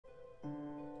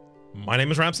My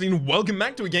name is Rhapsody and welcome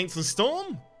back to Against the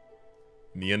Storm.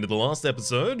 In the end of the last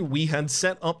episode, we had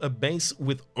set up a base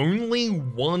with only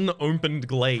one opened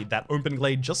glade. That open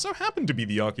glade just so happened to be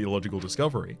the archaeological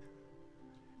discovery.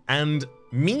 And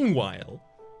meanwhile,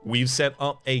 we've set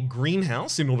up a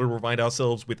greenhouse in order to provide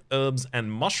ourselves with herbs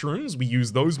and mushrooms. We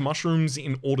use those mushrooms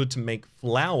in order to make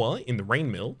flour in the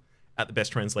rain mill at the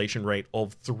best translation rate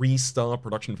of 3-star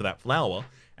production for that flour.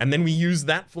 And then we use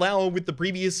that flour with the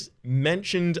previous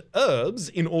mentioned herbs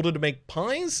in order to make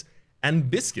pies and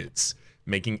biscuits,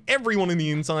 making everyone in the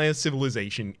entire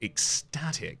civilization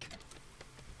ecstatic.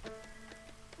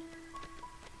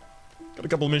 Got a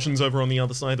couple of missions over on the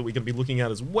other side that we're going to be looking at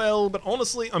as well, but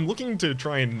honestly, I'm looking to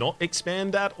try and not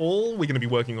expand at all. We're going to be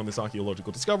working on this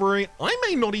archaeological discovery. I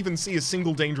may not even see a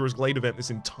single dangerous glade event this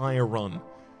entire run,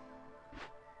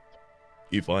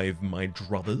 if I've my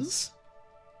druthers.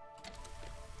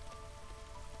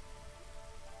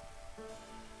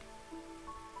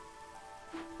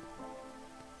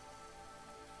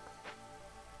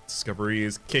 Discovery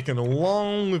is kicking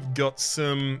along. We've got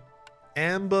some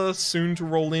amber soon to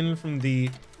roll in from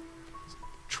the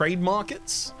trade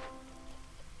markets.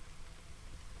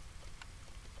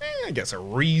 I guess a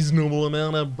reasonable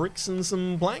amount of bricks and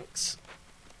some planks.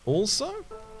 Also,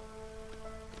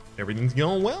 everything's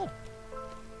going well.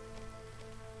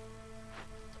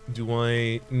 Do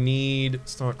I need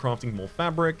to start crafting more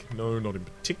fabric? No, not in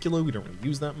particular. We don't really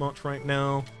use that much right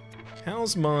now.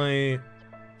 How's my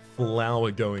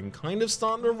flour going? Kind of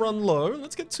starting to run low.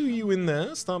 Let's get 2U in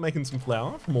there. Start making some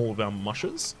flour from all of our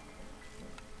mushes.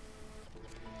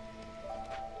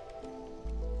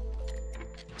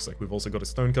 Looks like we've also got a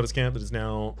stonecutter's camp that is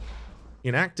now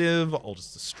inactive. I'll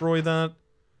just destroy that.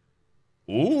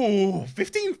 Ooh,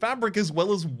 15 fabric as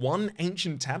well as 1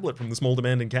 ancient tablet from the small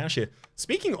demand and cache here.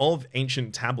 Speaking of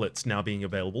ancient tablets now being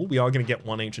available, we are going to get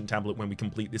 1 ancient tablet when we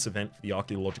complete this event for the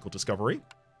archaeological discovery.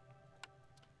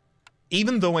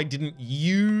 Even though I didn't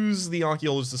use the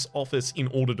archaeologist's office in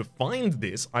order to find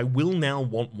this, I will now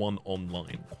want one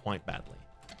online quite badly.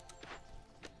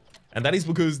 And that is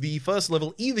because the first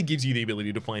level either gives you the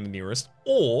ability to find the nearest,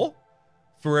 or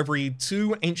for every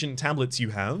 2 ancient tablets you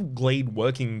have, glade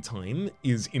working time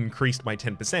is increased by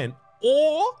 10%,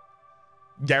 or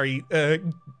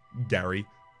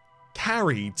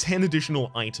carry 10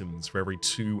 additional items for every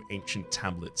 2 ancient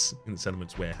tablets in the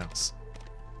settlement's warehouse.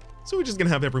 So we're just gonna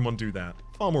have everyone do that.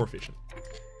 Far more efficient.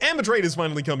 Amber trade has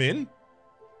finally come in.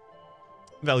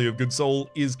 Value of good soul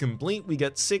is complete. We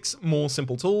get 6 more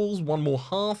simple tools, 1 more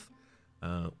hearth,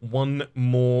 1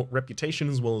 more reputation,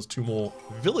 as well as 2 more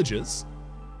villages.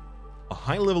 A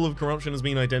high level of corruption has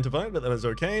been identified, but that is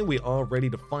okay. We are ready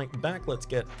to fight back. Let's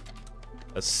get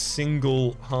a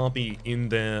single harpy in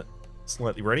there,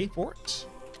 slightly ready for it.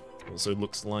 Also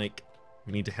looks like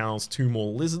we need to house 2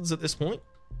 more lizards at this point.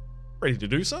 Ready to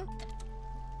do so.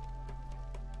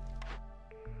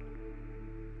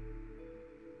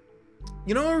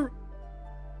 You know,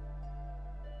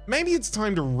 maybe it's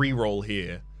time to re-roll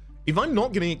here. If I'm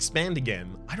not going to expand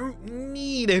again, I don't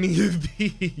need any of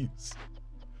these.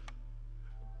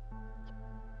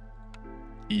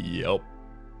 Yep.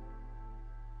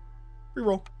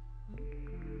 Re-roll.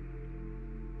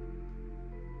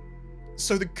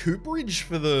 So the cooperage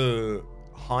for the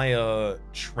higher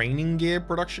training gear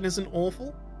production isn't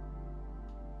awful.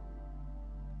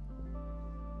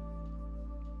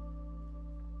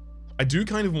 I do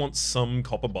kind of want some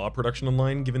copper bar production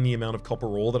online, given the amount of copper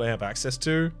ore that I have access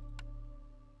to.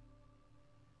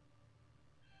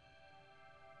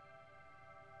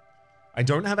 I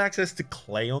don't have access to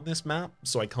clay on this map,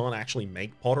 so I can't actually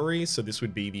make pottery, so this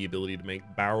would be the ability to make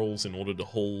barrels in order to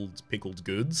hold pickled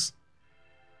goods.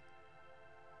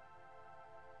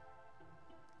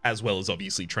 As well as,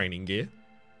 obviously, training gear.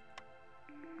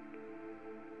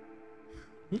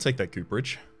 We'll take that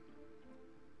cooperage.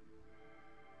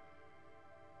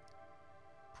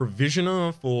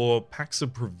 Provisioner for packs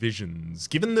of provisions.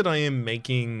 Given that I am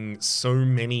making so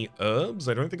many herbs,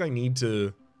 I don't think I need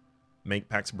to make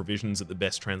packs of provisions at the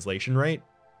best translation rate.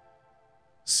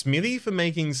 Smithy for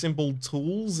making simple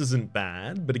tools isn't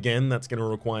bad, but again, that's going to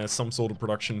require some sort of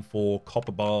production for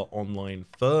copper bar online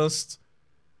first.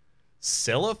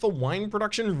 Cellar for wine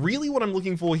production? Really what I'm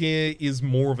looking for here is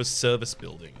more of a service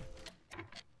building.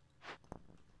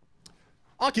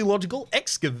 Archaeological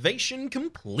excavation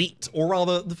complete, or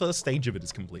rather the first stage of it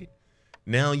is complete.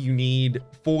 Now you need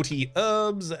 40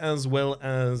 herbs as well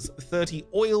as 30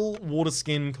 oil, water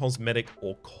skin, cosmetic,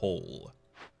 or coal.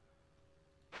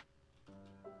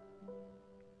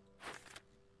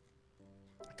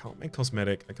 I can't make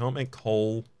cosmetic, I can't make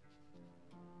coal.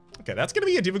 Okay, that's going to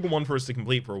be a difficult one for us to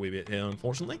complete for a wee bit here,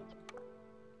 unfortunately.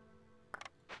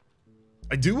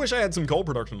 I do wish I had some coal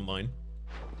production in line.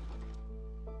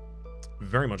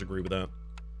 Very much agree with that.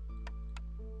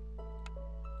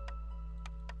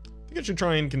 I think I should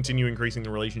try and continue increasing the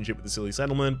relationship with the silly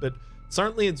settlement, but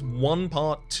certainly it's 1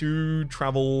 part 2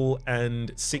 travel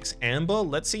and 6 amber.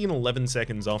 Let's see in 11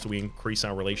 seconds after we increase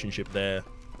our relationship there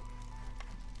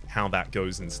how that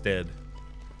goes instead.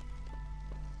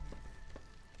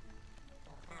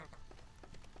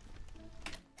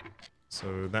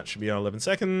 So that should be our 11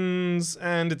 seconds,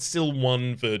 and it's still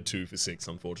 1 for 2 for 6,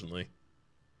 unfortunately.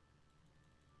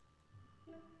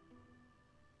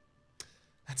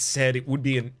 That said, it would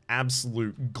be an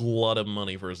absolute glut of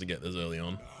money for us to get this early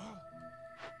on.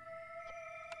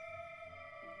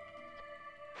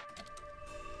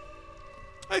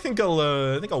 I think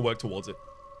I'll work towards it.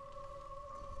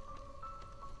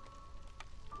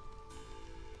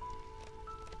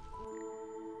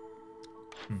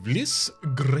 Bliss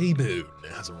Greybone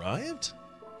has arrived.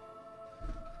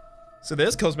 So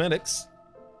there's cosmetics.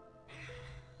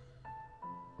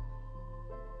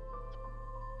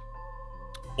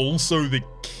 Also, the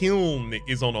kiln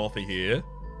is on offer here.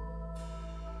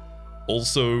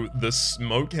 Also, the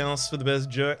smokehouse for the best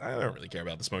jerky. I don't really care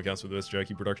about the smokehouse for the best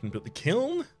jerky production, but the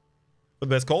kiln for the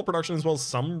best coal production as well as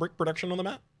some brick production on the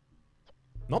map.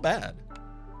 Not bad.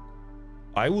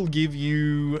 I will give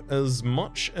you as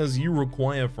much as you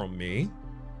require from me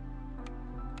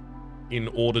in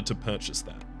order to purchase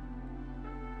that.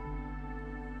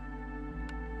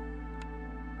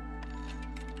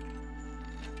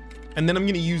 And then I'm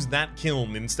going to use that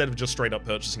kiln instead of just straight up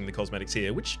purchasing the cosmetics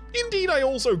here, which indeed I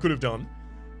also could have done.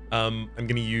 I'm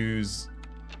going to use...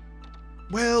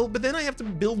 Well, but then I have to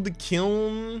build the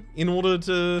kiln in order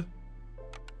to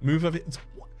move over.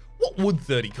 What would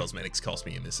 30 cosmetics cost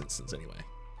me in this instance anyway?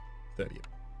 30.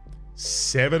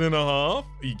 7.5? Are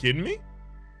you kidding me?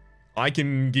 I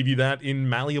can give you that in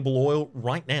malleable oil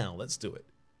right now. Let's do it.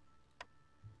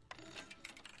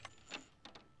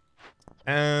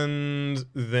 And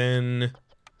then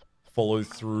follow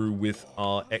through with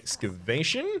our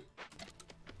excavation.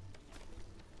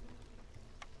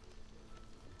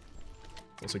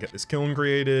 Also get this kiln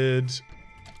created.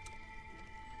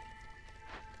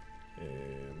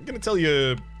 I'm gonna tell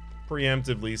you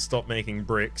preemptively stop making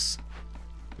bricks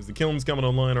because the kiln's coming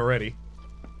online already.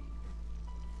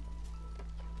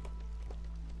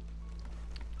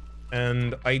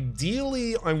 And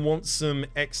ideally, I want some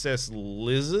excess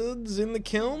lizards in the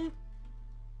kiln,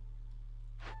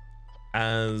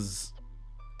 as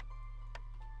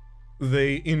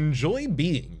they enjoy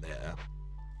being there.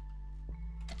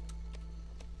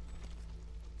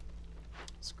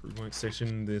 Screw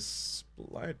workstation, this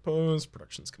light post,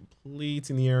 production's complete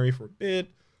in the area for a bit.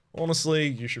 Honestly,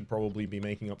 you should probably be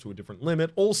making up to a different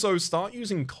limit. Also, start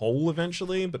using coal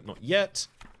eventually, but not yet.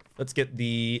 Let's get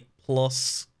the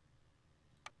plus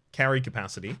carry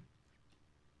capacity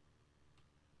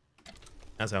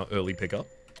as our early pickup.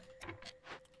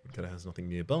 Woodcutter has nothing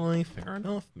nearby. Fair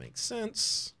enough. Makes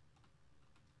sense.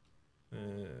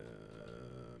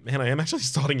 Man, I am actually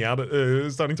starting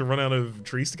to run out of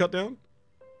trees to cut down.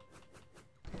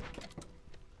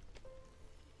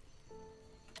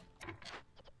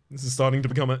 This is starting to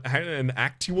become an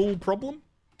actual problem.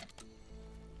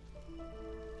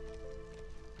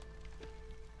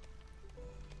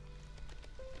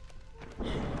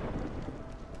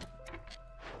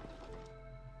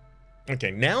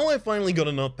 Okay, now I've finally got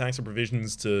enough packs of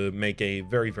provisions to make a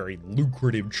very, very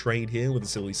lucrative trade here with the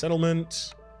silly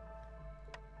settlement.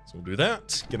 So we'll do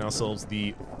that. Get ourselves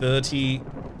the 30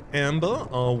 amber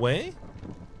our way.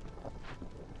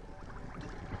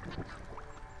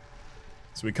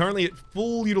 So we're currently at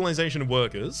full utilization of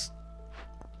workers.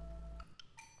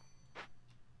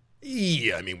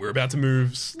 Yeah, I mean, we're about to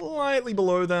move slightly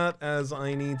below that as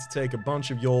I need to take a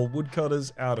bunch of your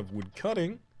woodcutters out of wood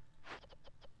cutting.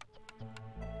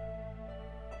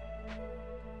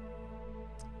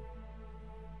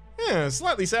 Yeah,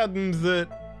 slightly saddened that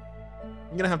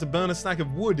I'm gonna have to burn a stack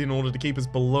of wood in order to keep us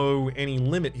below any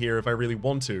limit here if I really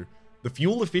want to. The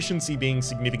fuel efficiency being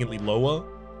significantly lower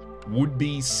would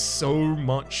be so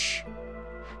much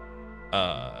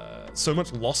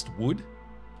lost wood.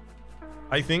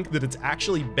 I think that it's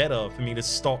actually better for me to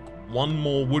stock one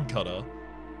more woodcutter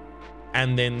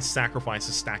and then sacrifice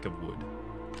a stack of wood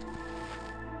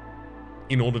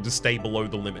in order to stay below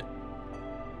the limit.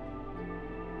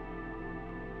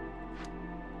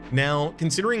 Now,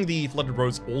 considering the Flooded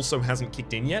Roads also hasn't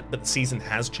kicked in yet, but the season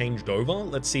has changed over,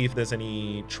 let's see if there's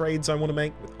any trades I want to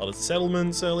make with other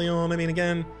settlements early on. I mean,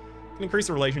 again, can increase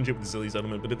the relationship with the silly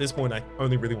settlement, but at this point, I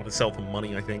only really want to sell for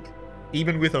money, I think.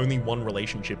 even with only one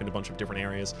relationship in a bunch of different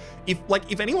areas.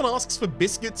 If anyone asks for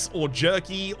biscuits or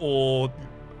jerky or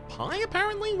pie,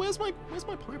 apparently, where's my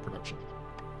pie production?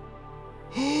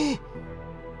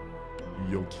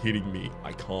 You're kidding me.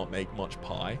 I can't make much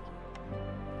pie.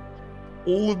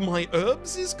 All of my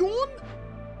herbs is gone?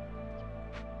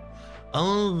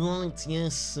 Oh, right,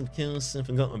 yes, of course, I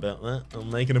forgot about that. I'm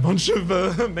making a bunch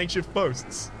of makeshift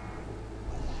posts.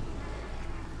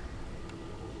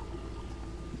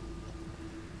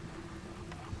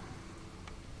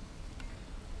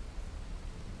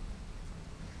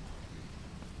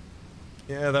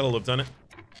 Yeah, that'll have done it.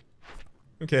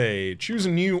 Okay, choose a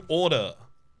new order.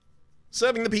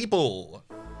 Serving the people.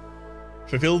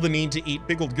 Fulfill the need to eat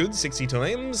pickled goods 60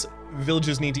 times.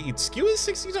 Villagers need to eat skewers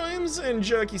 60 times and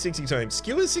jerky 60 times.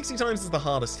 Skewers 60 times is the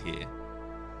hardest here.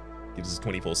 Gives us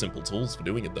 24 simple tools for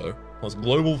doing it though. Plus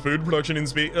global food production in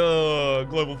speed.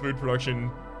 Global food production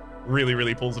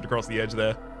really pulls it across the edge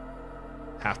there.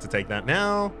 Have to take that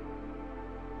now.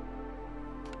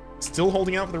 Still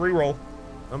holding out for the reroll.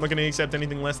 I'm not going to accept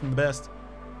anything less than the best.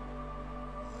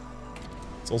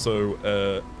 Let's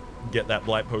also get that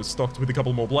blight post stocked with a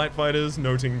couple more blight fighters,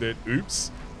 noting that,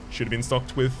 oops, should have been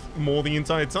stocked with more the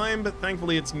entire time, but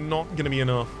thankfully it's not going to be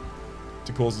enough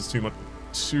to cause us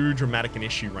too dramatic an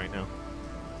issue right now.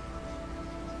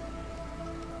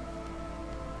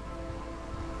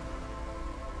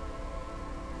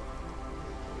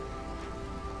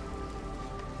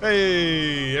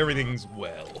 Hey, everything's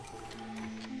well.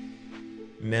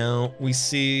 Now we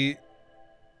see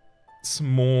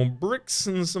some more bricks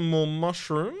and some more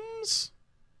mushrooms.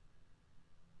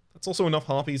 That's also enough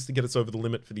harpies to get us over the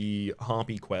limit for the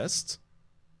harpy quest.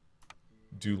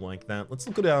 Do like that. Let's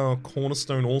look at our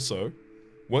cornerstone also.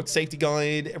 Work safety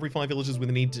guide. Every 5 villagers with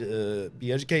a need to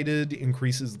be educated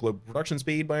increases the global production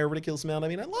speed by a ridiculous amount. I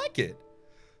mean, I like it.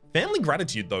 Family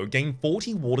gratitude though. Gain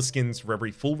 40 water skins for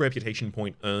every full reputation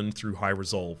point earned through high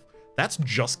resolve. That's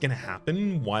just gonna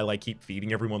happen while I keep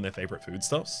feeding everyone their favorite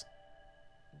foodstuffs.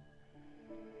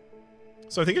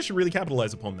 So I think I should really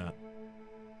capitalize upon that.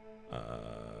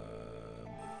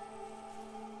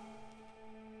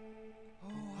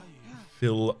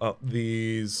 Fill up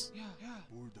these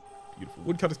beautiful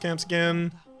woodcutters camps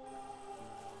again.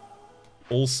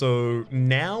 Also,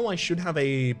 now I should have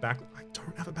a I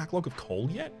don't have a backlog of coal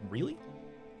yet? Really?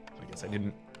 I guess I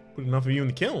didn't put enough of you in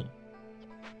the kiln.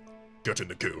 Get in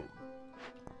the kiln.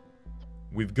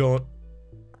 We've got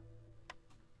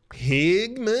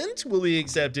pigment will be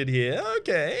accepted here.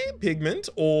 Okay, pigment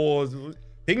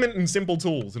and simple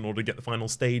tools in order to get the final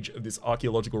stage of this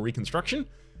archaeological reconstruction.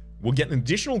 We'll get an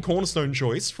additional cornerstone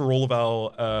choice for all of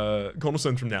our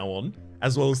cornerstones from now on,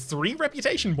 as well as 3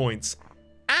 reputation points.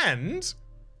 And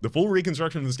the full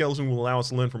reconstruction of the skeleton will allow us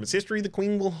to learn from its history. The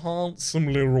queen will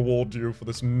handsomely reward you for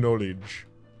this knowledge.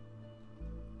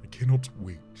 I cannot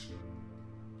wait.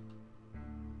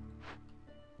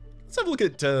 Let's have a look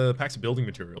at packs of building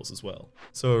materials as well.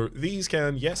 So these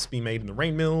can, yes, be made in the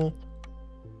rain mill.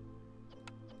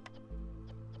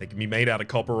 They can be made out of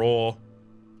copper ore.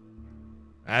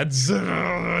 It's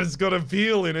got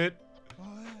appeal in it.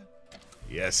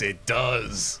 Yes, it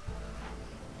does.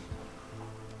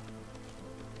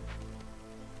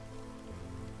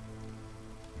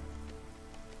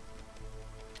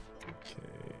 Okay.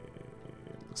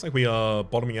 Looks like we are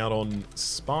bottoming out on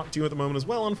spark dew at the moment as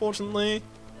well, unfortunately.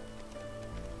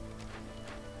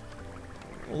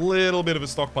 A little bit of a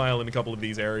stockpile in a couple of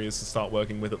these areas to start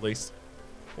working with at least.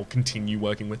 Or continue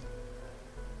working with.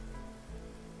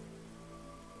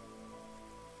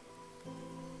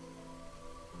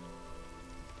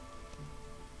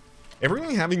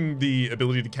 Everything having the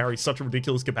ability to carry such a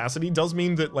ridiculous capacity does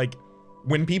mean that, like,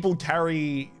 when people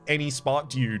carry any spark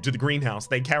dew to the greenhouse,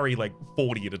 they carry, like,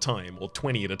 40 at a time or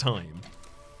 20 at a time.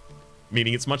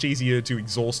 Meaning it's much easier to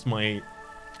exhaust my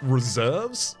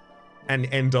reserves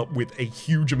and end up with a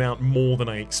huge amount more than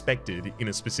I expected in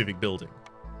a specific building.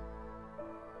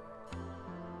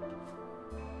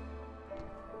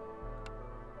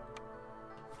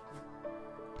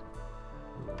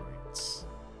 Right.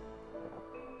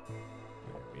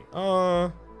 There we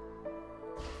are.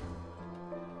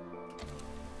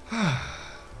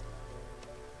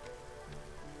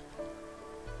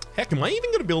 Heck, am I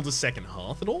even going to build a second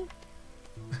hearth at all?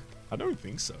 I don't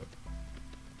think so.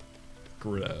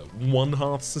 We're a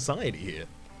one-hearth society here.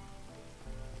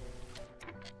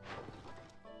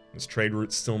 This trade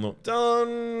route's still not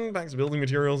done. Back to building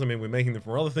materials. I mean, we're making them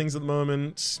for other things at the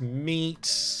moment.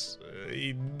 Meat.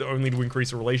 Only to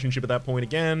increase a relationship at that point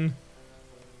again.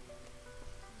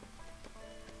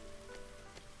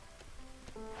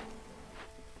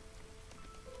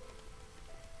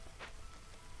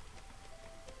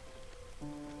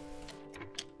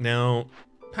 Now,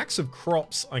 packs of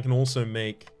crops I can also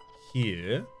make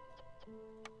here.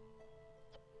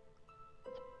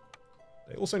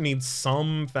 They also need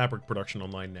some fabric production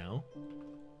online now.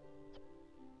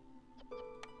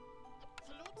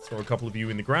 Throw a couple of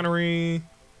you in the granary.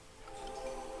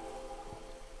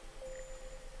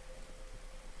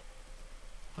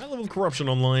 High level of corruption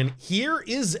online. Here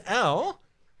is our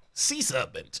sea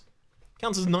serpent.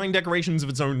 Counts as 9 decorations of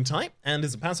its own type, and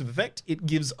as a passive effect, it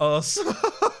gives us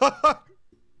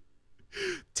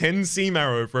 10 sea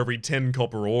marrow for every 10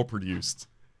 copper ore produced.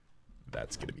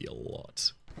 That's gonna be a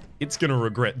lot. It's gonna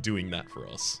regret doing that for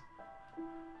us.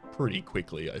 Pretty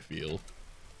quickly, I feel.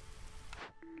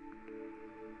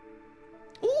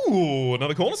 Ooh,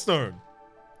 another cornerstone.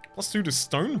 +2 to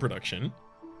stone production.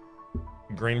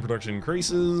 Grain production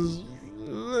increases.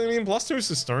 I mean, +2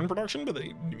 to stone production, but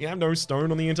you have no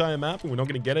stone on the entire map, and we're not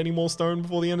going to get any more stone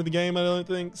before the end of the game, I don't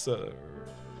think, so...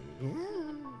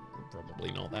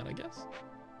 Probably not that, I guess.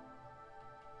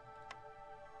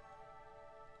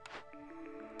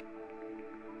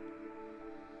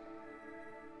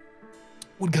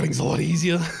 Woodcutting's a lot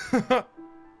easier.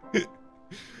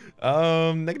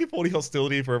 -40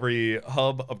 hostility for every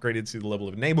hub upgraded to the level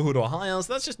of neighborhood or higher,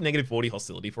 so that's just -40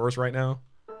 hostility for us right now.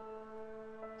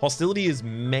 Hostility is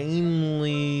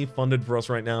mainly funded for us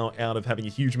right now out of having a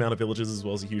huge amount of villages as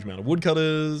well as a huge amount of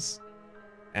woodcutters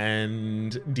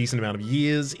and decent amount of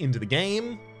years into the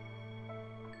game.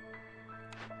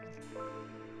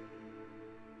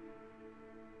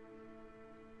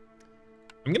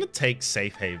 I'm gonna take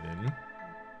Safe Haven.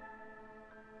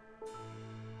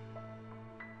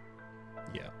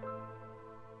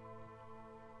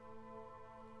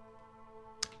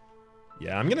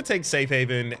 Yeah, I'm gonna take Safe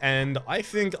Haven, and I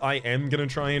think I am gonna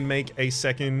try and make a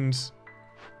second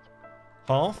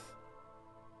half.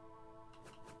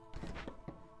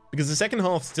 Because the second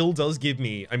half still does give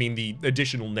me, I mean, the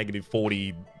additional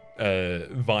 -40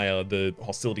 via the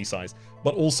hostility size,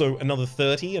 but also another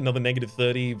 30, another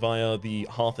 -30 via the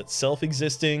hearth itself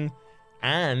existing,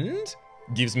 and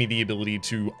gives me the ability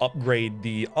to upgrade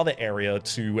the other area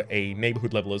to a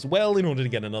neighborhood level as well in order to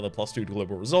get another +2 to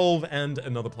global resolve and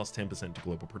another +10% to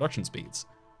global production speeds.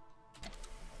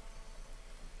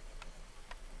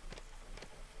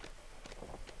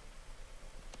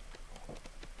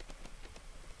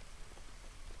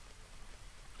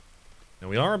 Now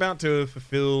we are about to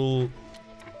fulfill...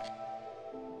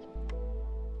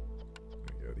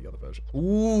 the other version.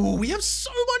 Ooh, we have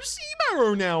so much sea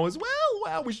marrow now as well.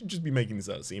 Wow, we should just be making this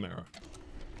out of sea marrow.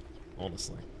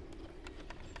 Honestly.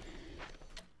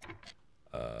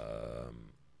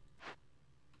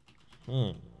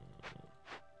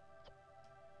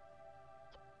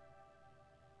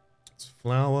 It's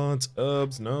flour, it's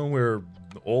herbs. No, we're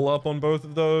all up on both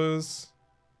of those.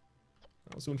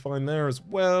 I was doing fine there as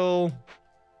well.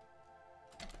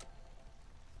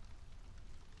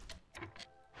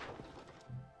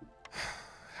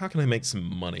 How can I make some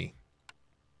money?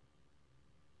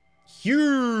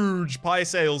 Huge pie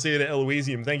sales here to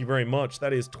Eloisium. Thank you very much.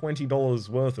 That is $20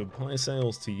 worth of pie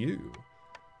sales to you.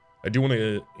 I do want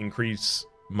to increase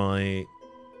my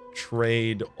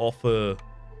trade offer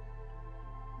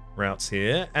routes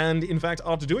here. And in fact,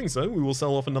 after doing so, we will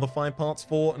sell off another 5 parts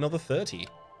for another 30.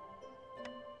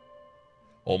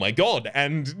 Oh my god.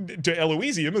 And to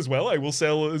Eloisium as well, I will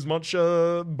sell as much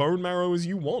bone marrow as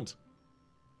you want.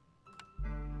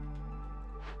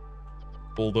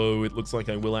 Although it looks like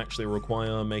I will actually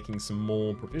require making some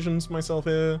more provisions for myself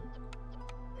here.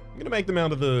 I'm gonna make them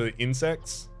out of the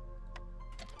insects.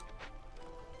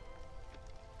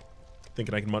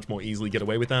 Thinking I can much more easily get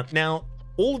away with that. Now,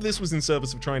 all of this was in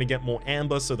service of trying to get more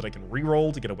amber so that I can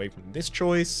reroll to get away from this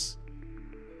choice.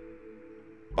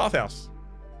 Bathhouse.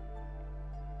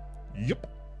 Yup.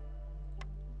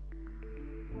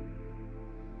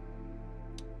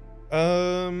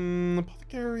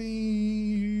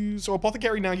 Apothecary... So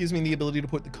Apothecary now gives me the ability to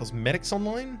put the cosmetics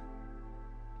online.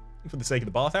 For the sake of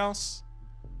the bathhouse.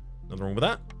 Nothing wrong with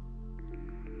that.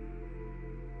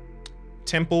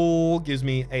 Temple gives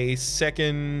me a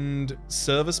second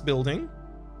service building.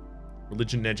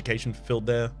 Religion and education fulfilled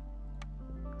there.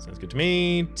 Sounds good to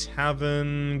me.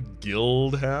 Tavern,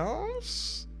 guild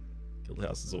house. Guild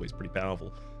house is always pretty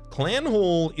powerful. Clan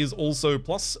hall is also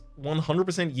plus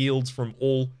 100% yields from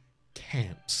all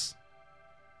camps.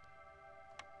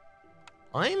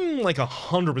 I'm like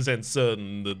 100%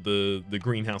 certain that the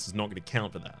greenhouse is not going to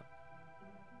count for that.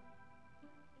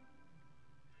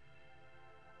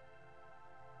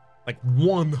 Like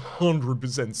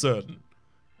 100% certain.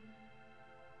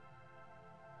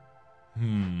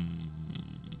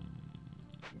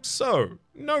 So,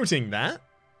 noting that,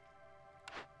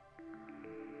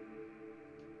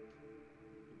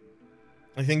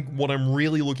 I think what I'm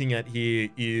really looking at here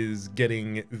is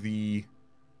getting the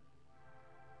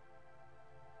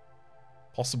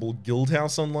possible guild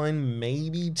house online,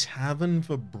 maybe tavern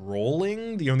for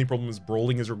brawling. The only problem is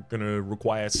brawling is going to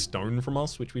require stone from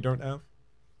us, which we don't have.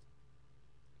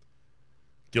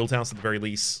 Guild house at the very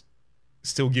least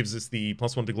still gives us the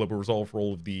 +1 to global resolve for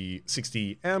all of the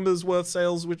 60 ambers worth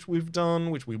sales, which we've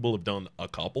done, which we will have done a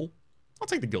couple. I'll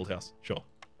take the guild house, sure.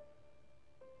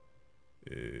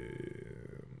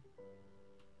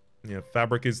 Yeah,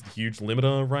 fabric is the huge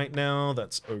limiter right now.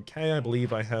 That's okay. I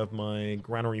believe I have my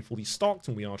granary fully stocked,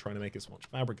 and we are trying to make as much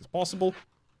fabric as possible.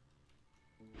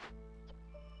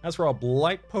 As for our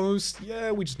blight post,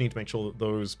 yeah, we just need to make sure that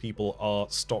those people are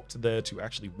stocked there to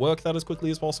actually work that as quickly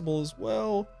as possible as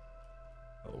well.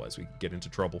 Otherwise, we could get into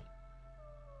trouble.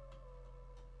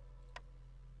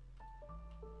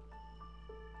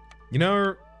 You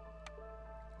know,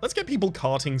 let's get people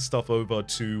carting stuff over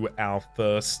to our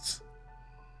first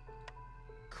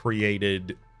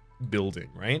created building,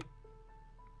 right?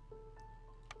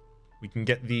 We can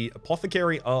get the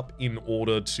apothecary up in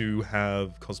order to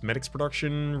have cosmetics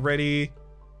production ready,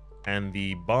 and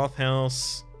the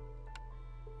bathhouse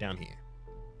down here.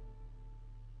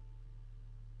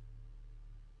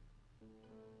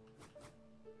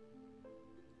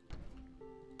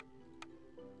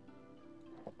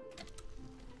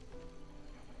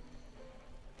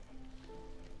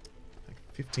 Like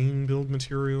 15 build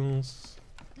materials.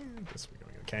 I guess we're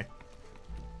going okay.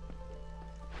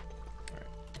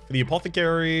 For the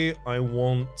apothecary, I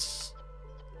want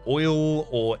oil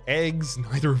or eggs,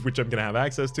 neither of which I'm going to have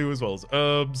access to, as well as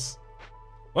herbs.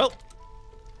 Well,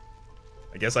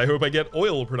 I guess I hope I get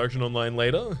oil production online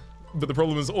later. But the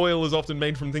problem is oil is often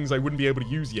made from things I wouldn't be able to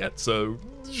use yet, so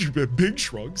big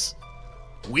shrugs.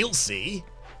 We'll see.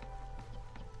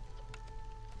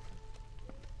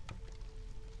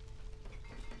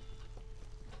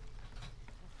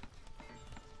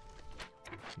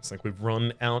 Looks like we've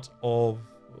run out of...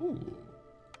 Ooh.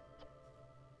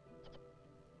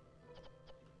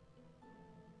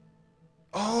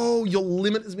 Oh, your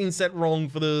limit has been set wrong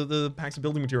for the packs of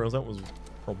building materials. That was a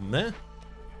problem there.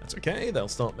 That's okay. They'll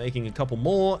start making a couple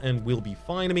more and we'll be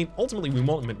fine. I mean, ultimately, we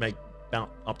want them to make about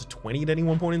up to 20 at any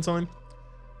one point in time.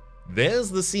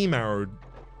 There's the sea marrow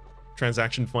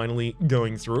transaction finally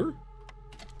going through.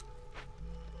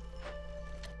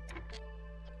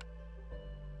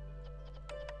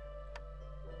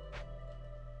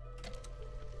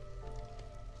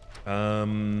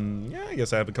 Yeah, I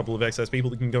guess I have a couple of excess people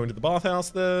that can go into the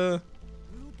bathhouse there.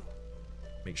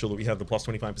 Make sure that we have the plus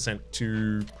 25%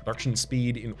 to production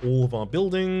speed in all of our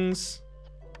buildings.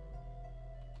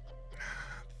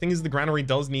 The thing is, the granary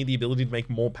does need the ability to make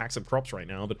more packs of crops right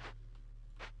now, but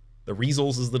the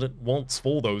resources that it wants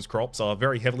for those crops are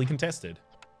very heavily contested.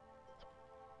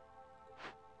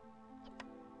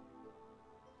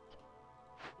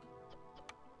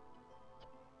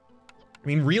 I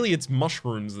mean, really, it's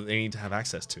mushrooms that they need to have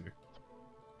access to.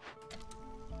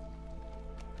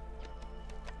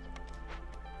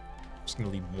 Just gonna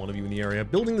leave one of you in the area.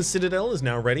 Building the Citadel is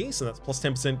now ready, so that's plus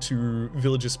 10% to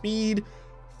villager speed.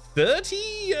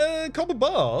 30 copper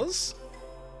bars.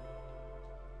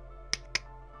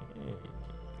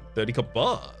 30 copper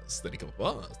bars. 30 copper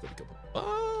bars. 30 copper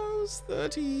bars.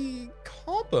 30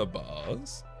 copper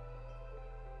bars.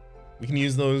 We can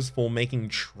use those for making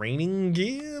training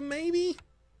gear, maybe?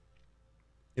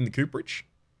 In the cooperage?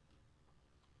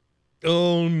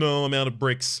 Oh no, I'm out of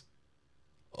bricks.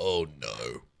 Oh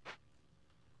no.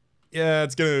 Yeah,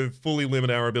 it's gonna fully limit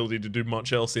our ability to do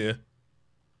much else here.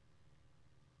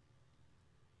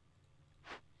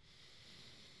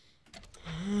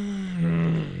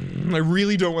 I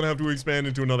really don't want to have to expand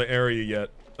into another area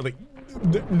yet. Like,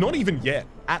 not even yet,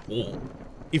 at all.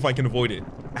 If I can avoid it,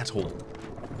 at all.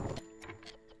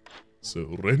 So,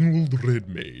 Renwald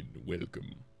Redmane,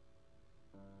 welcome.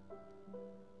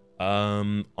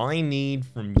 I need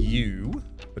from you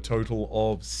a total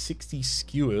of 60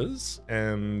 skewers,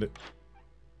 and,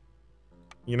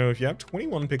 you know, if you have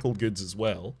 21 pickled goods as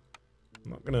well,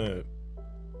 I'm not gonna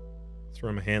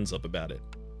throw my hands up about it.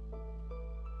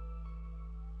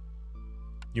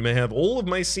 You may have all of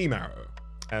my sea marrow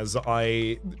as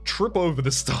I trip over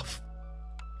the stuff.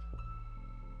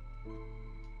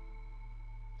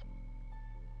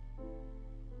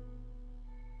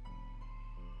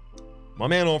 My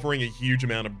man offering a huge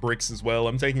amount of bricks as well.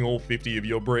 I'm taking all 50 of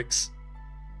your bricks.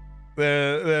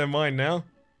 They're mine now.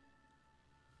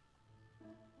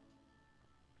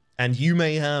 And you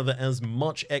may have as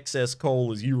much excess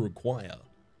coal as you require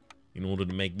in order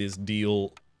to make this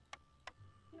deal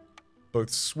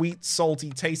both sweet, salty,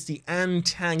 tasty, and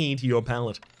tangy to your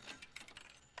palate.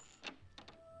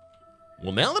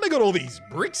 Well, now that I got all these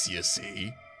bricks, you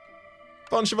see,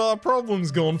 bunch of our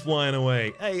problems gone flying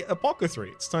away. Hey, apothecary,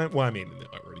 it's time. Well, I mean,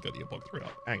 I already got the apothecary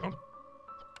up. Hang on.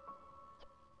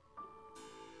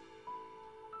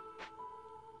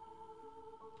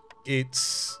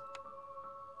 It's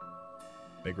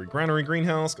bakery, granary,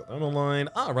 greenhouse. Got that online.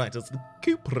 Ah, right, it's the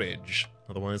cooperage.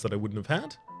 Otherwise, that I wouldn't have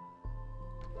had.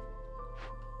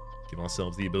 Give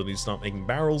ourselves the ability to start making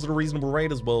barrels at a reasonable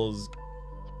rate, as well as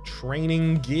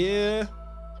training gear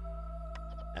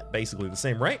at basically the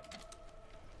same rate.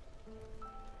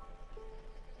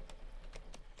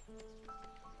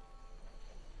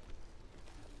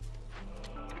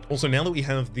 Also, now that we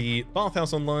have the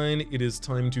bathhouse online, it is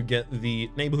time to get the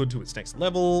neighborhood to its next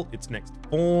level, its next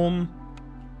form.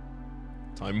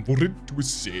 Time for it to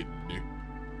ascend.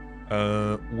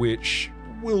 Which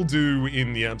we'll do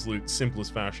in the absolute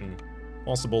simplest fashion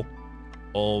possible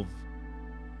of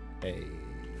a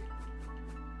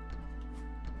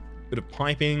bit of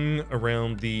piping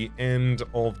around the end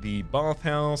of the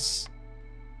bathhouse.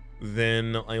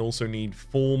 Then I also need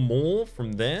 4 more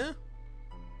from there.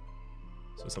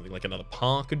 So something like another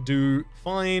park could do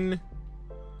fine.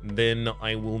 Then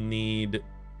I will need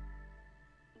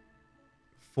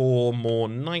 4 more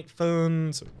night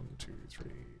ferns. So 1, 2,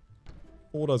 3,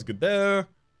 4 does good there.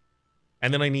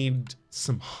 And then I need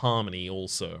some harmony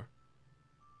also.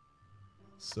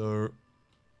 So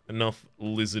enough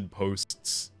lizard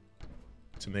posts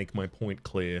to make my point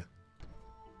clear.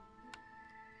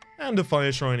 And a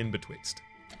fire shrine in betwixt.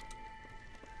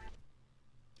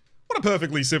 What a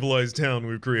perfectly civilized town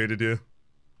we've created here.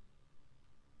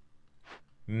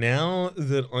 Now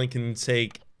that I can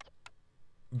take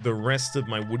the rest of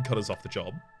my woodcutters off the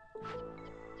job.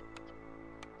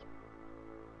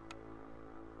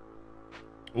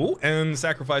 Oh, and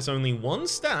sacrifice only 1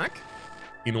 stack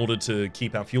in order to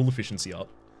keep our fuel efficiency up.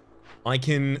 I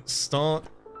can start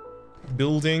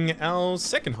building our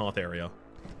second hearth area.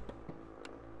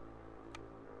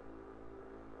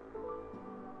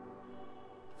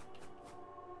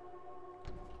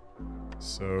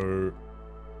 So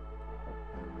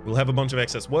we'll have a bunch of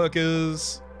excess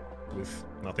workers with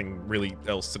nothing really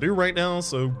else to do right now,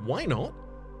 so why not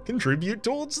contribute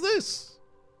towards this?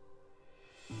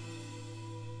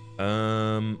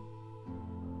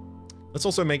 Let's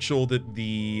also make sure that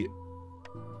the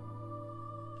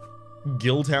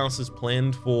guild house is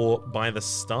planned for by the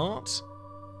start.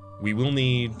 We will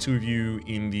need 2 of you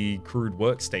in the crude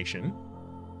workstation.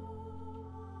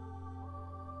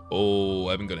 Oh,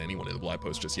 I haven't got anyone in the blight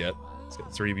post just yet. Let's get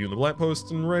 3 of you in the blight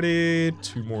post and ready.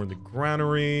 2 more in the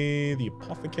granary. The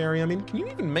apothecary. I mean, can you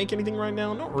even make anything right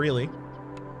now? Not really.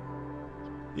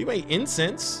 You make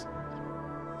incense.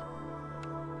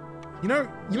 You know,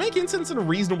 you make incense at a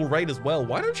reasonable rate as well.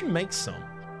 Why don't you make some?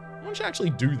 Why don't you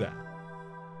actually do that?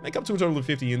 Make up to a total of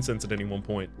 50 incense at any one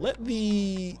point. Let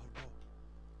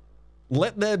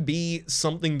there be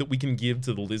something that we can give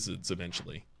to the lizards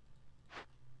eventually.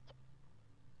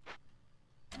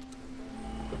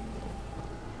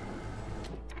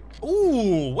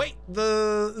 Ooh, wait,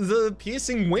 the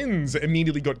piercing winds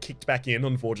immediately got kicked back in,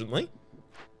 unfortunately.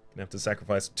 Gonna have to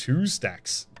sacrifice 2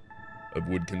 stacks of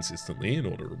wood consistently in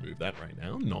order to remove that right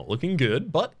now. Not looking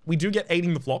good, but we do get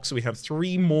aiding the flock, so we have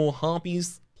 3 more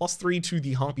harpies, plus 3 to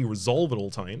the harpy resolve at all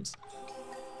times.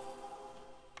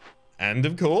 And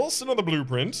of course, another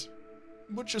blueprint,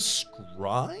 which is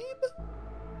scribe?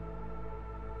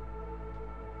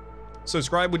 So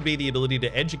scribe would be the ability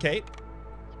to educate.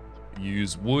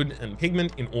 Use wood and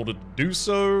pigment in order to do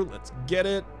so. Let's get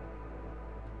it.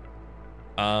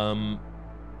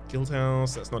 Guild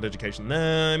house, that's not education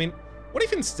there. I mean, what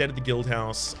if instead of the guild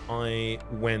house, I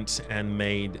went and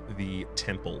made the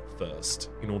temple first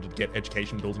in order to get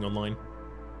education building online?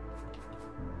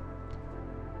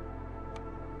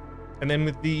 And then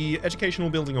with the educational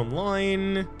building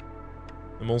online,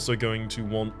 I'm also going to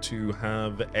want to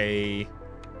have a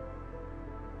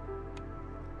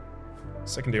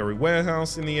secondary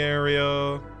warehouse in the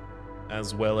area,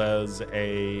 as well as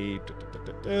a...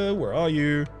 Where are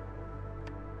you?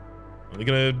 Are they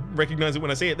gonna recognize it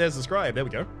when I see it? There's the scribe. There we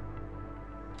go.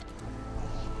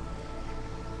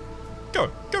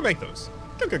 Go make those.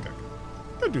 Go do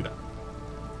that.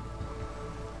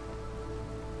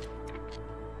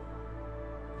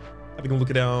 Having a look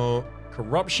at our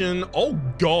corruption. Oh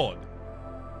God.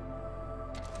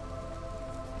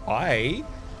 I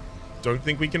don't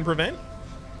think we can prevent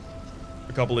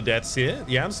a couple of deaths here,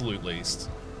 the absolute least.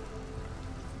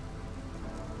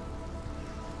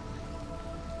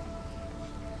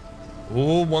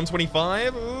 Oh,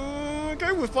 125.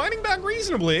 Okay, we're fighting back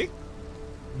reasonably.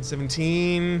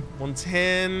 117,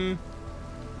 110.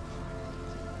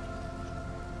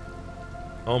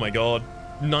 Oh my god.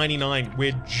 99.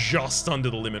 We're just under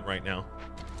the limit right now.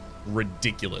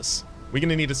 Ridiculous. We're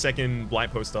gonna need a second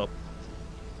blight post up.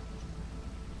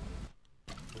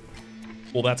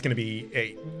 Well, that's gonna be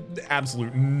a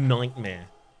absolute nightmare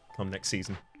come next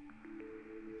season.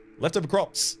 Leftover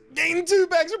crops. Gain 2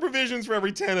 bags of provisions for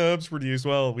every 10 herbs produced.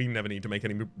 Well, we never need to make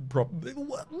any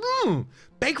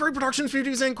bakery production's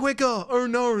 50% quicker. Oh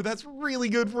no, that's really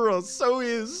good for us. So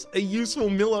is a useful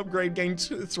mill upgrade. Gain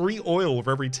 3 oil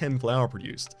for every 10 flour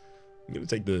produced. I'm gonna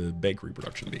take the bakery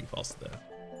production being faster there.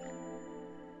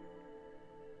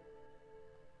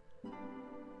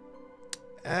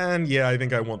 And yeah, I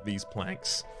think I want these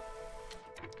planks.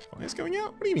 Fire's going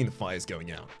out? What do you mean the fire's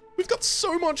going out? We've got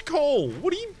so much coal.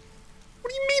 What do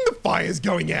you mean the fire's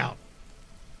going out?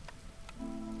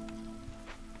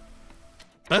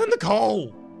 Burn the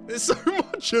coal. There's so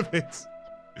much of it.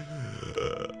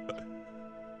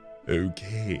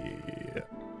 Okay.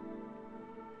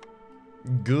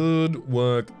 Good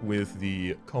work with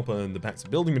the copper and the packs of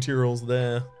building materials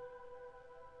there.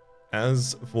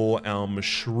 As for our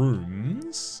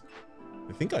mushrooms,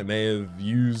 I think I may have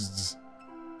used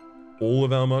all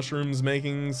of our mushrooms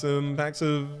making some packs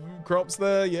of crops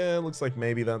there. Yeah, looks like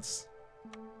maybe that's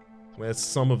where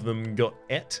some of them got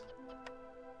et.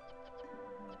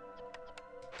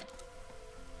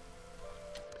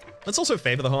 Let's also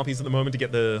favor the harpies at the moment to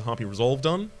get the harpy resolve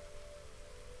done.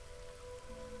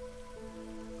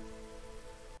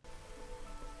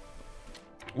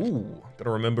 Ooh, gotta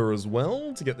remember as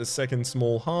well to get this second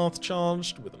small hearth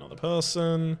charged with another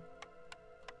person.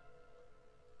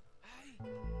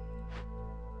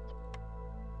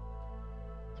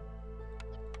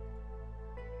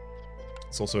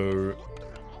 Let's also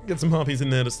get some harpies in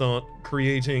there to start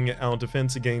creating our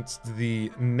defense against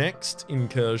the next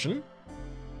incursion.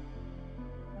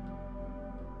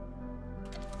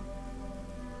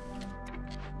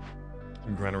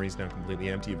 Granary's now completely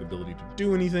empty of ability to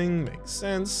do anything. Makes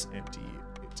sense. Empty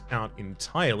it out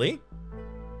entirely.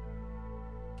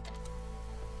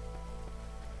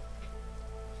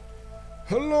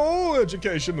 Hello,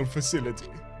 educational facility.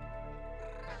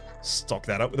 Stock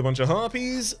that up with a bunch of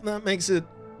harpies. That makes it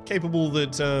capable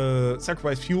that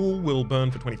sacrifice fuel will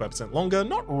burn for 25% longer.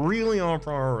 Not really our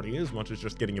priority as much as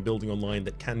just getting a building online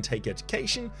that can take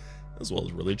education, as well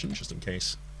as religion, just in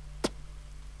case.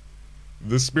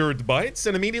 The spirit bites,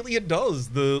 and immediately it does.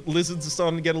 The lizards are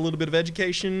starting to get a little bit of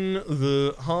education.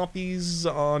 The harpies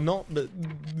are not, but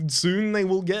soon they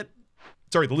will get...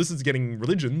 Sorry, the lizards are getting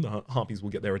religion. The harpies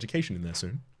will get their education in there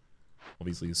soon.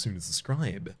 Obviously, as soon as the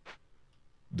scribe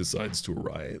decides to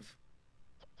arrive.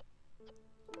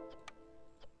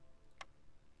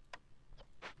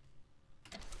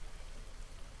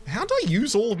 How'd I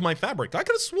use all of my fabric? I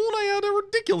could have sworn I had a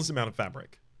ridiculous amount of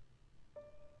fabric.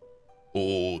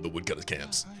 Oh, the woodcutters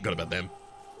camps. Forgot about them.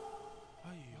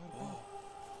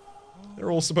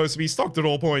 They're all supposed to be stocked at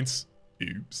all points.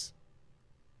 Oops.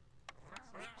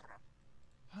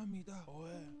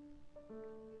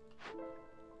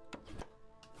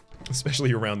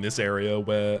 Especially around this area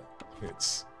where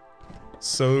it's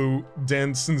so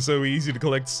dense and so easy to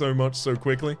collect so much so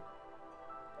quickly.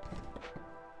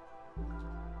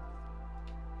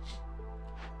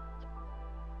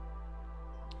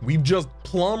 We've just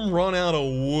plumb run out of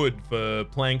wood for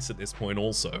planks at this point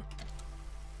also.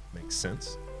 Makes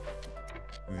sense.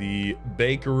 The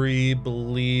bakery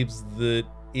believes that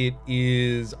it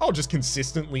is, just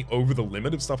consistently over the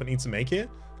limit of stuff it needs to make here.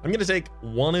 I'm gonna take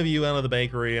one of you out of the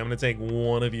bakery. I'm gonna take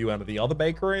one of you out of the other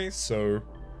bakery. So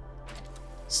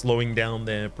slowing down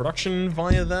their production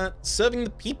via that. Serving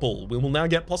the people. We will now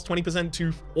get plus 20%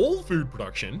 to all food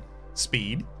production.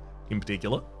 Speed, in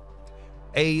particular.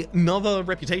 Another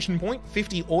reputation point,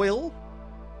 50 oil,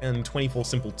 and 24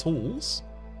 simple tools.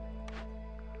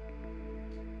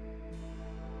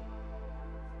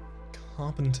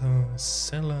 Carpenter,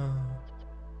 cellar.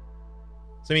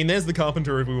 So, I mean, there's the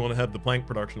carpenter if we want to have the plank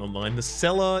production online. The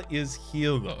cellar is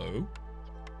here, though.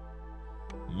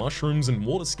 Mushrooms and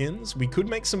water skins. We could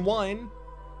make some wine.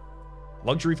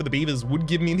 Luxury for the beavers would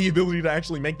give me the ability to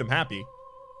actually make them happy.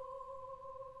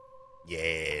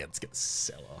 Yeah, let's get the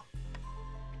cellar.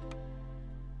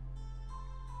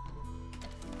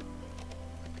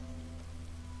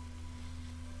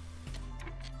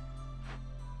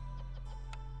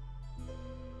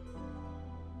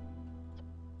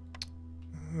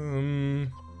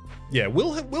 Yeah,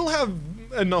 we'll have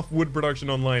enough wood production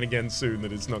online again soon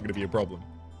that it's not going to be a problem.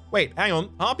 Wait, hang on.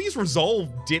 Harpy's resolve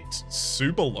dipped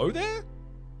super low there?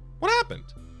 What happened?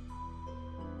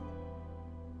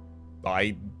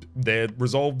 Their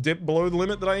resolve dipped below the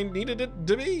limit that I needed it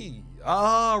to be.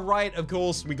 Ah, right, of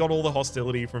course. We got all the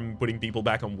hostility from putting people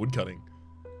back on woodcutting.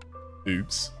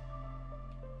 Oops.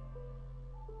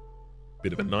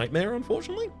 Bit of a nightmare,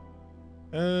 unfortunately.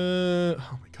 Oh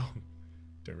my god.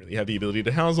 Don't really have the ability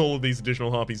to house all of these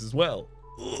additional harpies as well.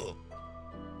 Ugh.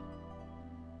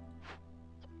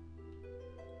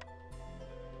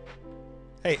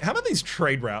 Hey, how about these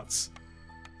trade routes?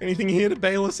 Anything here to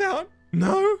bail us out?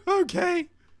 No? Okay.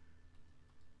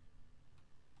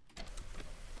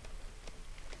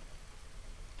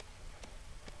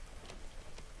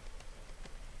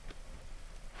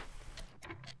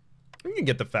 We can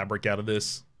get the fabric out of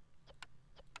this.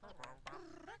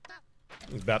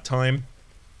 It's about time.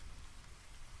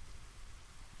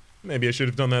 Maybe I should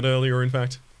have done that earlier, in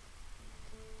fact.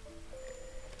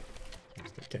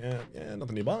 Yeah,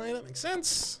 nothing nearby, that makes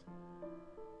sense.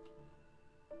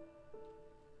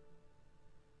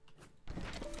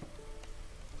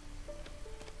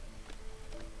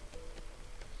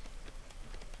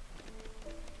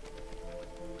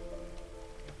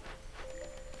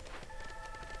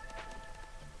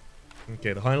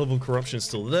 Okay, the high level of corruption is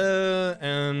still there,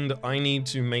 and I need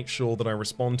to make sure that I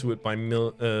respond to it by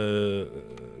building,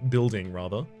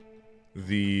 rather,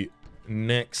 the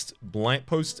next blight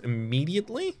post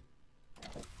immediately.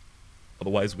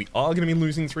 Otherwise, we are going to be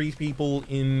losing 3 people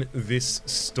in this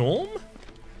storm.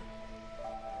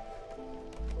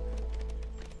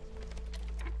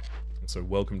 So,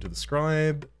 welcome to the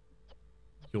scribe.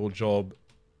 Your job,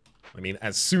 I mean,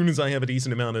 as soon as I have a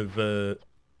decent amount of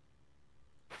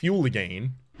fuel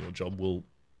again, your job will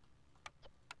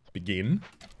begin.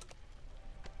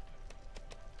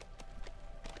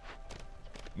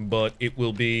 But it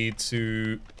will be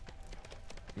to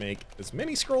make as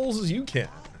many scrolls as you can.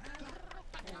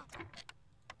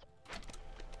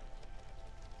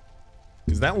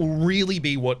 Because that will really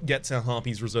be what gets our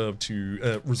harpies resolve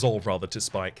to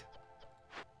spike.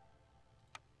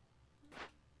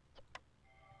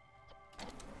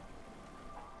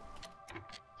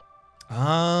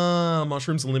 Ah,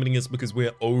 mushrooms are limiting us because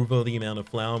we're over the amount of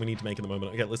flour we need to make at the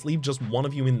moment. Okay, let's leave just one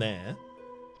of you in there.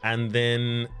 And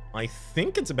then I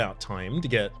think it's about time to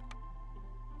get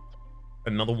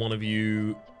another one of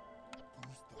you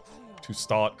to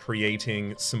start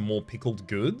creating some more pickled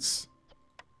goods.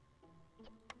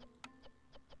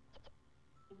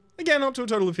 Again, up to a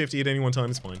total of 50 at any one time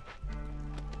is fine.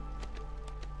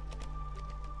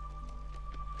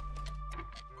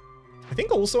 I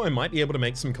think also I might be able to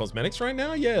make some cosmetics right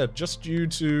now. Yeah, just due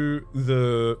to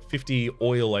the 50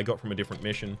 oil I got from a different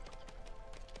mission.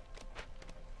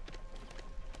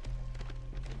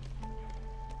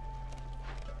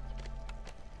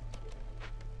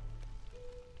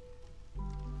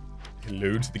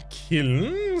 Hello to the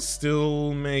kiln.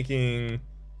 Still making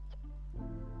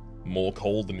more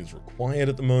coal than is required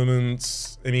at the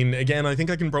moment. I mean, again, I think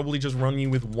I can probably just run you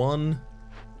with one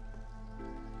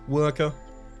worker.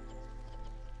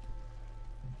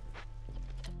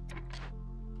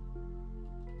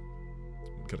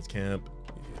 Got his camp.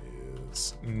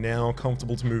 Is now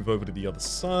comfortable to move over to the other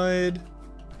side.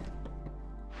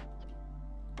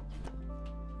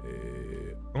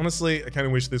 Honestly, I kind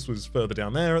of wish this was further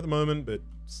down there at the moment, but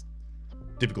it's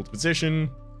difficult to position.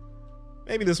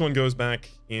 Maybe this one goes back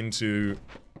into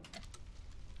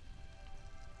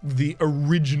the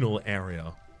original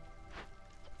area.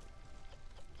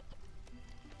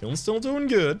 Kiln's still doing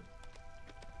good.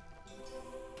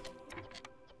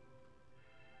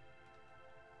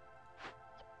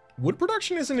 Wood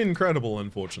production isn't incredible,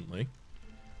 unfortunately.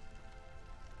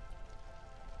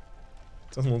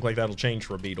 Doesn't look like that'll change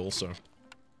for a beat also.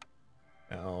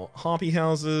 Now, harpy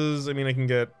houses, I mean, I can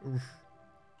get... Oof.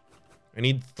 I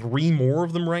need 3 more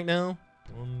of them right now.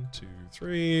 1, 2,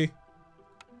 3.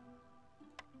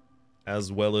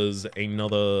 As well as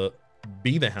another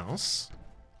beaver house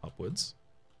upwards.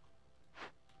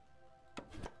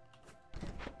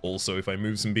 Also, if I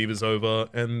move some beavers over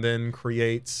and then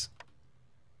create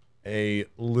a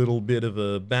little bit of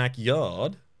a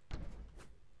backyard,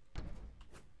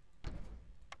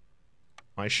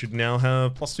 I should now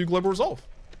have +2 global resolve.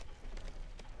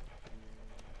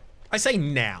 I say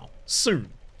now.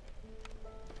 Soon.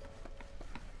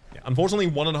 Yeah, unfortunately,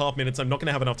 1.5 minutes. I'm not going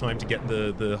to have enough time to get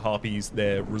the harpies,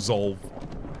 their resolve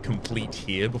complete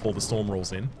here before the storm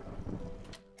rolls in.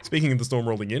 Speaking of the storm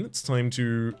rolling in, it's time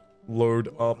to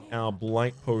load up our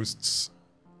blight posts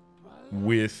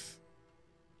with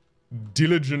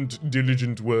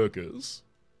diligent workers.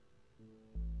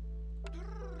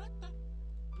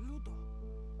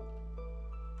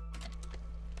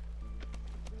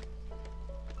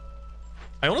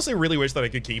 I honestly really wish that I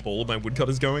could keep all of my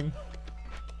woodcutters going.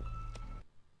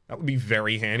 That would be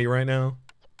very handy right now.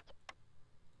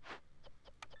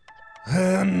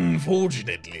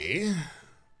 Unfortunately.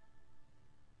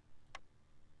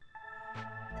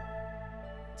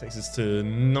 Takes us to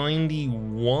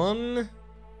 91.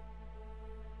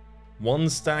 One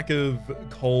stack of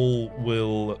coal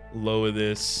will lower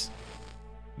this.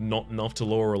 Not enough to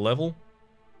lower a level.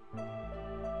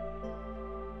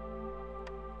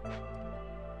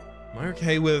 Am I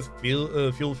okay with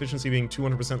fuel efficiency being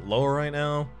 200% lower right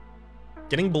now?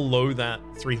 Getting below that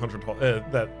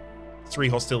 300, that 3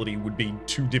 hostility would be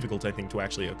too difficult, I think, to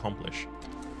actually accomplish.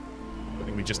 I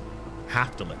think we just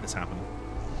have to let this happen.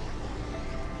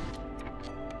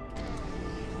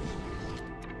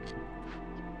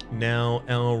 Now,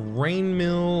 our rain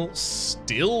mill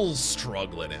still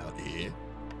struggling out here.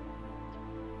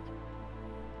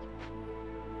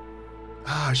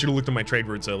 Ah, I should have looked at my trade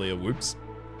routes earlier, whoops.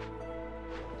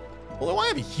 Although I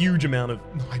have a huge amount of...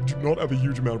 I do not have a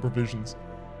huge amount of provisions.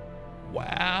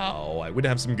 Wow, I would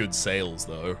have some good sales,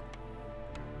 though.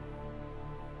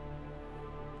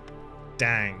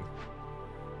 Dang.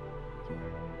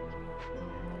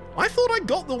 I thought I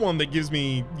got the one that gives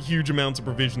me huge amounts of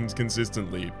provisions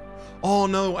consistently. Oh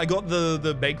no, I got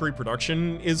the bakery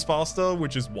production is faster,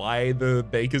 which is why the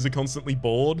bakers are constantly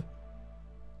bored.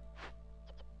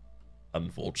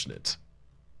 Unfortunate.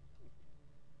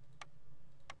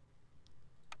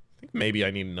 I think maybe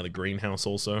I need another greenhouse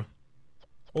also.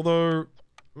 Although,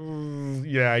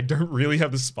 yeah, I don't really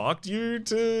have the spark due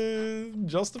to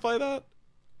justify that.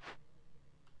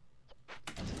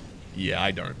 Yeah,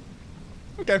 I don't.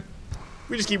 Okay,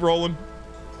 we just keep rolling.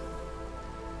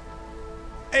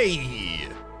 Hey,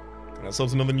 got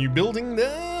ourselves another new building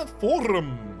there.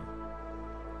 Forum.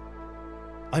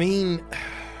 I mean,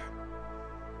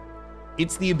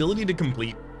 it's the ability to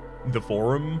complete the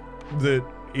forum that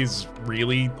is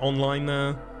really online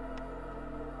there.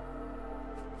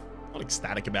 Not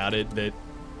ecstatic about it, but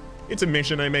it's a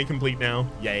mission I may complete now.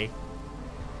 Yay.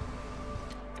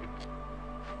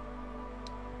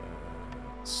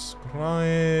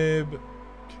 Scribe.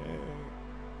 Okay.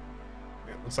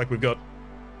 Yeah, looks like we've got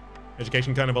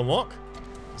education kind of unlocked.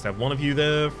 Just have one of you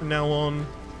there from now on.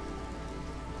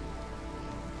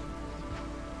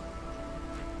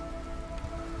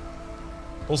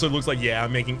 Also looks like, yeah,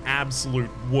 I'm making absolute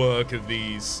work of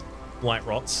these light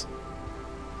rots.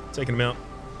 Taking them out.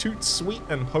 Toot, sweet,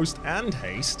 and post and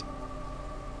haste.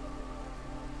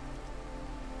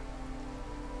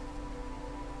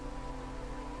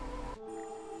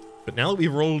 But now that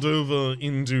we've rolled over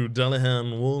into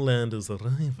Dullahan Warlander's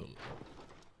arrival.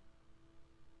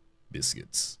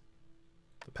 Biscuits.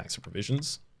 The packs of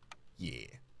provisions.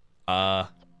 Yeah.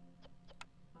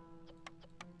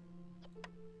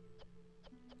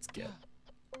 Let's get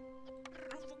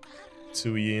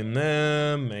 2 in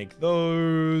there. Make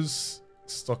those.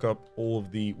 Stock up all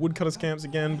of the woodcutters camps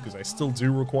again, because I still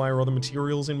do require other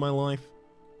materials in my life.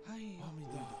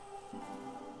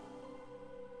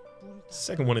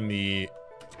 Second one in the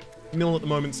mill at the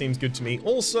moment seems good to me.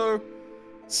 Also,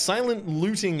 silent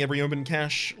looting every open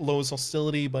cache lowers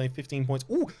hostility by 15 points.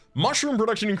 Ooh, mushroom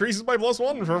production increases by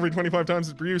 +1 for every 25 times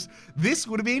it's produced. This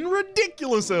would have been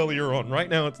ridiculous earlier on. Right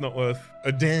now, it's not worth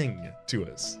a dang to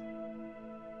us.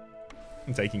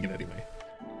 I'm taking it anyway.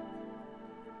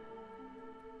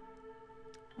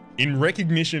 In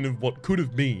recognition of what could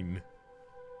have been.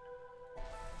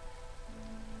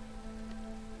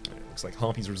 Looks like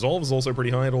Harpy's resolve is also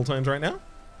pretty high at all times right now.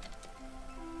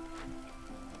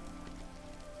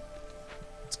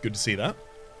 It's good to see that.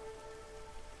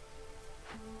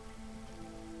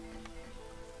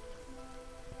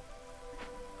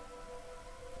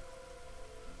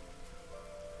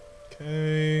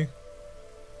 Okay.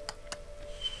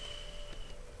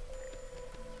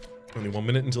 Only 1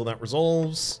 minute until that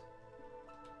resolves.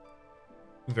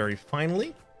 Very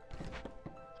finally.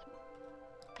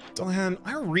 Dullahan,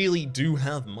 I really do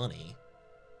have money.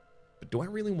 But do I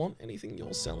really want anything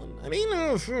you're selling? I mean,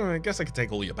 I guess I could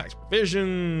take all your packs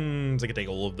provisions. I could take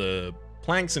all of the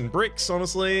planks and bricks,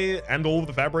 honestly, and all of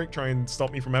the fabric. Try and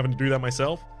stop me from having to do that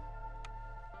myself.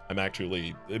 I'm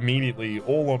actually immediately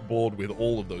all on board with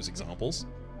all of those examples.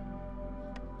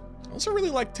 I also really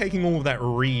like taking all of that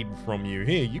reed from you.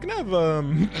 Here, you can have,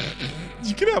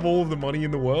 you can have all of the money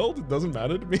in the world. It doesn't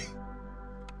matter to me.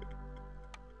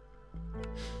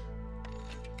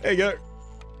 There you go.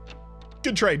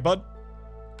 Good trade, bud.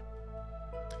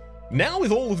 Now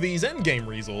with all of these endgame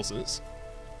resources,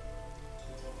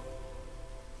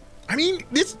 I mean,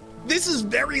 this is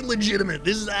very legitimate.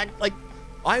 This is like,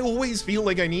 I always feel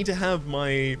like I need to have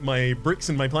my bricks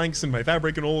and my planks and my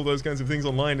fabric and all of those kinds of things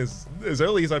online as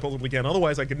early as I possibly can.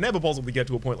 Otherwise, I could never possibly get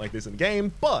to a point like this in the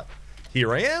game. But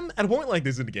here I am at a point like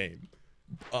this in the game.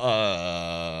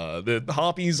 The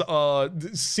harpies are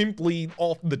simply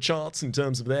off the charts in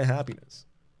terms of their happiness.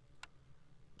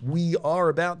 We are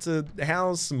about to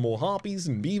house some more harpies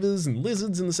and beavers and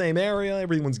lizards in the same area.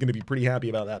 Everyone's going to be pretty happy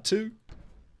about that too.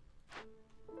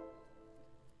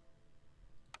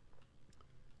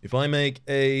 If I make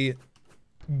a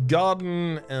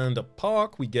garden and a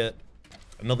park, we get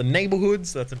another neighborhood,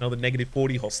 so that's another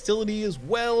 -40 hostility as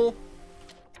well.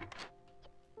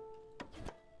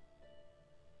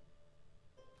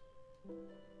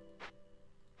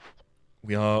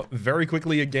 We are very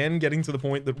quickly again getting to the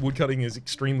point that woodcutting is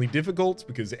extremely difficult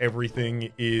because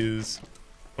everything is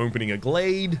opening a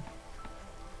glade.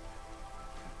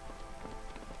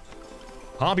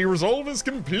 Harpy resolve is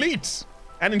complete.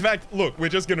 And in fact, look, we're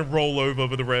just going to roll over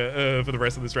for the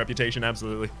rest of this reputation,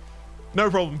 absolutely. No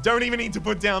problem. Don't even need to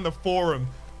put down the forum.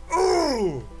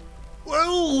 Ooh!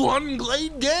 Well, one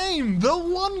glade game! The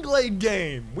one glade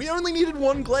game! We only needed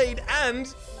one glade,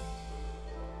 and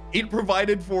it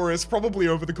provided for us, probably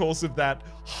over the course of that,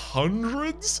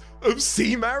 hundreds of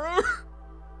sea marrow?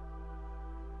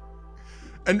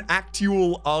 An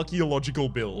actual archaeological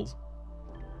build.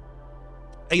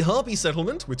 A harpy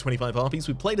settlement with 25 harpies.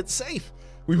 We played it safe.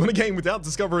 We won a game without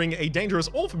discovering a dangerous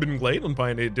or forbidden glade on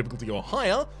Pioneer difficulty or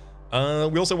higher.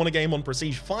 We also won a game on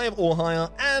Prestige 5 or higher,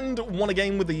 and won a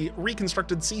game with the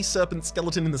reconstructed sea serpent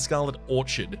skeleton in the Scarlet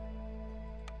Orchard.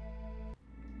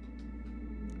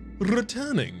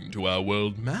 Returning to our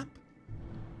world map,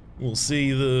 we'll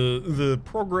see the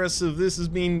progress of this has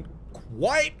been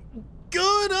quite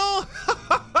good.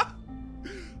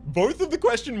 Both of the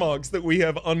question marks that we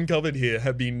have uncovered here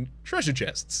have been treasure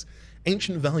chests.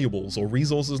 Ancient valuables or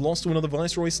resources lost to another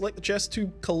viceroy. Select the chest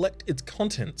to collect its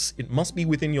contents. It must be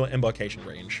within your embarkation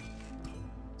range.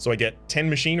 So I get 10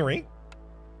 machinery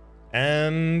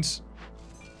and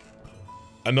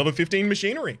another 15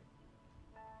 machinery.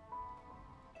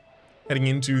 Heading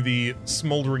into the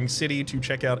smoldering city to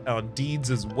check out our deeds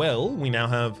as well. We now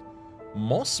have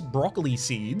moss broccoli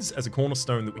seeds as a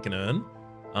cornerstone that we can earn.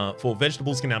 For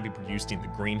vegetables can now be produced in the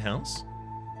greenhouse.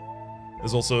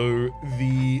 There's also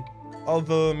the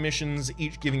other missions,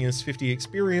 each giving us 50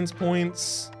 experience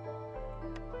points.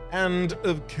 And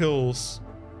of course,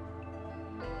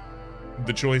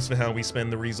 the choice for how we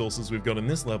spend the resources we've got in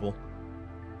this level.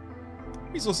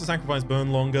 Resources sacrifice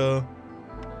burn longer.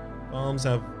 Farms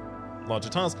have larger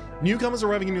tasks. Newcomers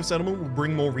arriving in your settlement will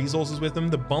bring more resources with them.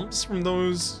 The bumps from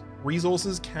those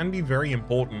resources can be very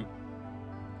important.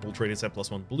 All traders have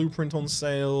 +1 blueprint on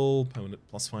sale, permanent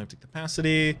 +5 to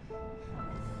capacity.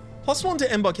 +1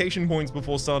 to embarkation points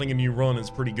before starting a new run is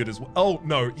pretty good as well. Oh,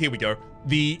 no, here we go.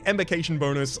 The embarkation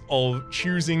bonus of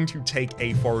choosing to take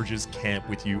a forager's camp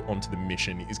with you onto the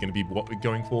mission is going to be what we're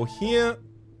going for here.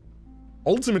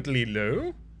 Ultimately,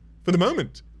 low, for the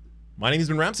moment. My name has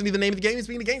been Rhapsody. The name of the game has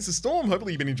been Against the Storm.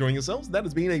 Hopefully you've been enjoying yourselves. That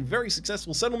has been a very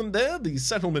successful settlement there. The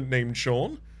settlement named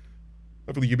Sean.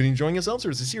 Hopefully you've been enjoying yourselves.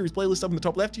 There is a series playlist up in the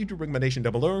top left, YouTube recommendation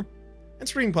down below, and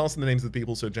streaming past in the names of the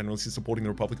people so generously supporting the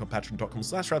Republic on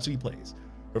patreon.com/RhapsodyPlays.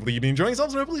 Hopefully you've been enjoying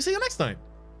yourselves, and hopefully see you next time.